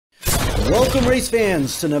Welcome race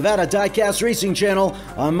fans to Nevada Diecast Racing Channel.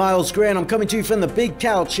 I'm Miles Grant. I'm coming to you from the big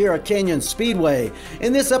couch here at Canyon Speedway.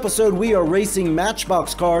 In this episode we are racing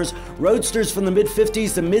matchbox cars, roadsters from the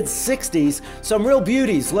mid-50s to mid-60s, some real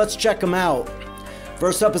beauties. Let's check them out.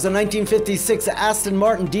 First up is a 1956 Aston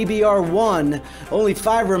Martin DBR1. Only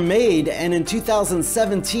 5 were made, and in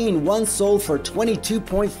 2017 one sold for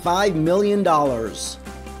 $22.5 million.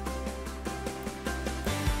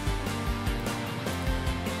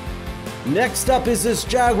 Next up is this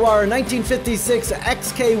Jaguar 1956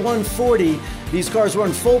 XK140. These cars were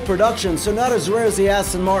in full production, so not as rare as the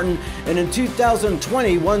Aston Martin, and in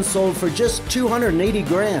 2020 one sold for just $280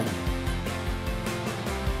 grand.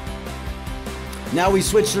 Now we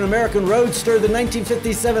switch to an American Roadster, the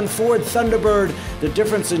 1957 Ford Thunderbird. The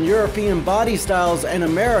difference in European body styles and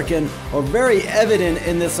American are very evident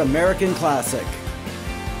in this American classic.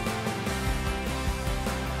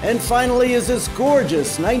 And finally is this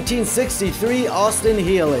gorgeous 1963 Austin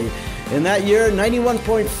Healey. In that year,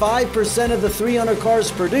 91.5% of the 300 cars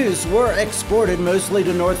produced were exported mostly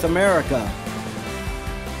to North America.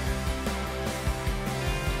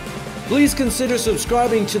 Please consider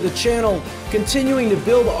subscribing to the channel. Continuing to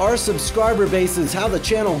build our subscriber base is how the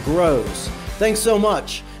channel grows. Thanks so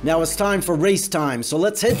much. Now it's time for race time, so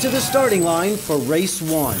let's head to the starting line for race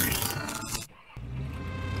 1.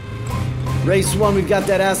 Race 1, we've got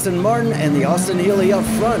that Aston Martin and the Austin Healey up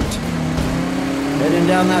front. Heading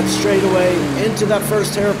down that straightaway into that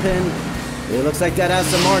first hairpin. It looks like that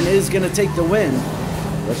Aston Martin is going to take the win.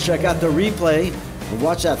 Let's check out the replay and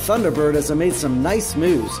watch that Thunderbird as it made some nice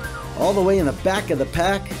moves all the way in the back of the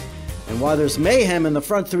pack. And while there's mayhem in the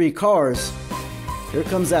front 3 cars, here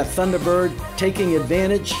comes that Thunderbird taking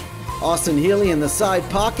advantage. Austin Healey in the side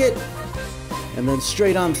pocket, and then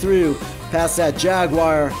straight on through past that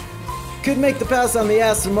Jaguar. Could make the pass on the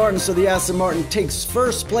Aston Martin, so the Aston Martin takes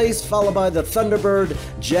first place, followed by the Thunderbird.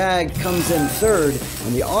 Jag comes in third,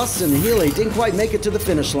 and the Austin Healey didn't quite make it to the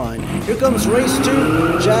finish line. Here comes race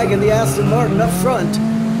 2, Jag and the Aston Martin up front.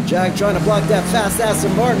 Jag trying to block that fast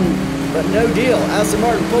Aston Martin, but no deal. Aston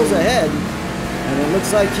Martin pulls ahead, and it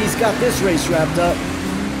looks like he's got this race wrapped up.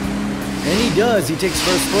 And he does. He takes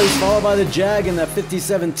first place, followed by the Jag and that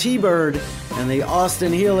 57 T-Bird, and the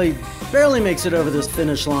Austin Healey barely makes it over this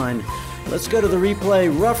finish line. Let's go to the replay.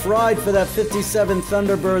 Rough ride for that 57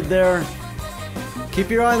 Thunderbird there.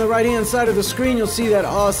 Keep your eye on the right-hand side of the screen. You'll see that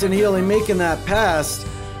Austin Healey making that pass.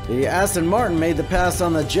 The Aston Martin made the pass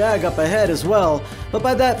on the Jag up ahead as well. But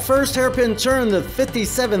by that first hairpin turn, the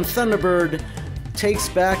 57 Thunderbird takes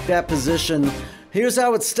back that position. Here's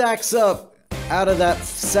how it stacks up out of that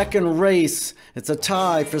second race. It's a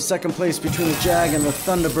tie for second place between the Jag and the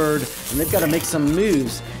Thunderbird, and they've got to make some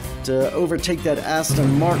moves to overtake that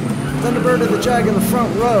Aston Martin. Thunderbird and the Jag in the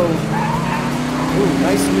front row. Ooh,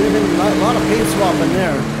 nice moving, a lot of paint swapping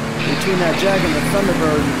there between that Jag and the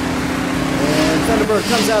Thunderbird. And Thunderbird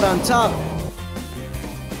comes out on top.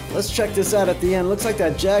 Let's check this out at the end. Looks like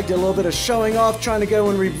that Jag did a little bit of showing off, trying to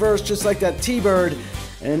go in reverse just like that T-Bird,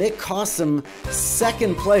 and it cost him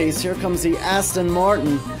second place. Here comes the Aston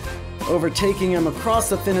Martin, overtaking him across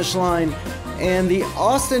the finish line. And the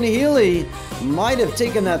Austin Healey might have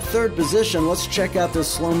taken that third position. Let's check out this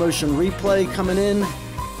slow motion replay coming in.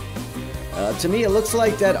 To me, it looks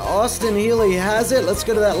like that Austin Healey has it. Let's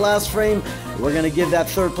go to that last frame. We're going to give that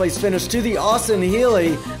third place finish to the Austin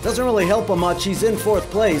Healey. Doesn't really help him much. He's in fourth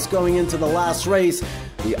place going into the last race.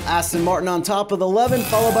 The Aston Martin on top of the 11,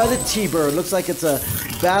 followed by the T-Bird. Looks like it's a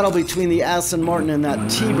battle between the Aston Martin and that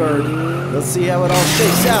T-Bird. Let's see how it all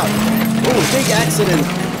shakes out. Oh, big accident.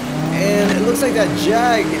 And it looks like that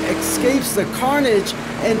Jag escapes the carnage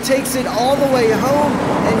and takes it all the way home,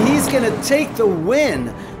 and he's going to take the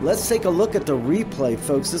win. Let's take a look at the replay,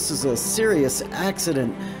 folks. This is a serious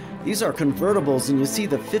accident. These are convertibles, and you see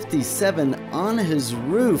the 57 on his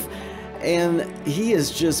roof, and he is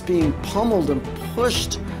just being pummeled and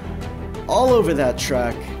pushed all over that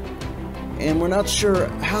track. And we're not sure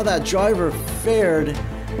how that driver fared.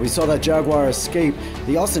 We saw that Jaguar escape.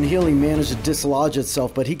 The Austin Healey managed to dislodge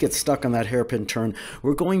itself, but he gets stuck on that hairpin turn.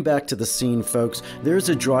 We're going back to the scene, folks. There's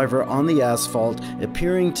a driver on the asphalt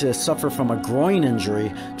appearing to suffer from a groin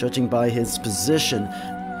injury, judging by his position.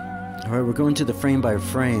 All right, we're going to the frame by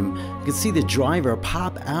frame. You can see the driver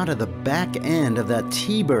pop out of the back end of that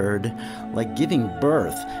T-Bird like giving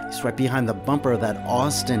birth. He's right behind the bumper of that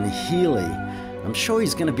Austin Healey. I'm sure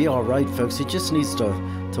he's going to be all right, folks. He just needs to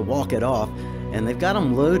walk it off. And they've got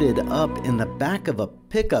him loaded up in the back of a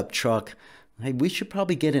pickup truck. Hey, we should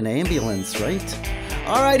probably get an ambulance, right?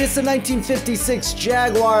 All right, it's the 1956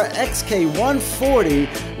 Jaguar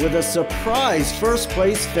XK140 with a surprise first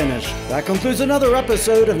place finish. That concludes another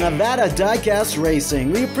episode of Nevada Diecast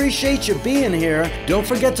Racing. We appreciate you being here. Don't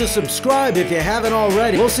forget to subscribe if you haven't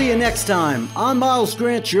already. We'll see you next time. I'm Miles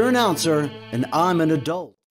Grant, your announcer, and I'm an adult.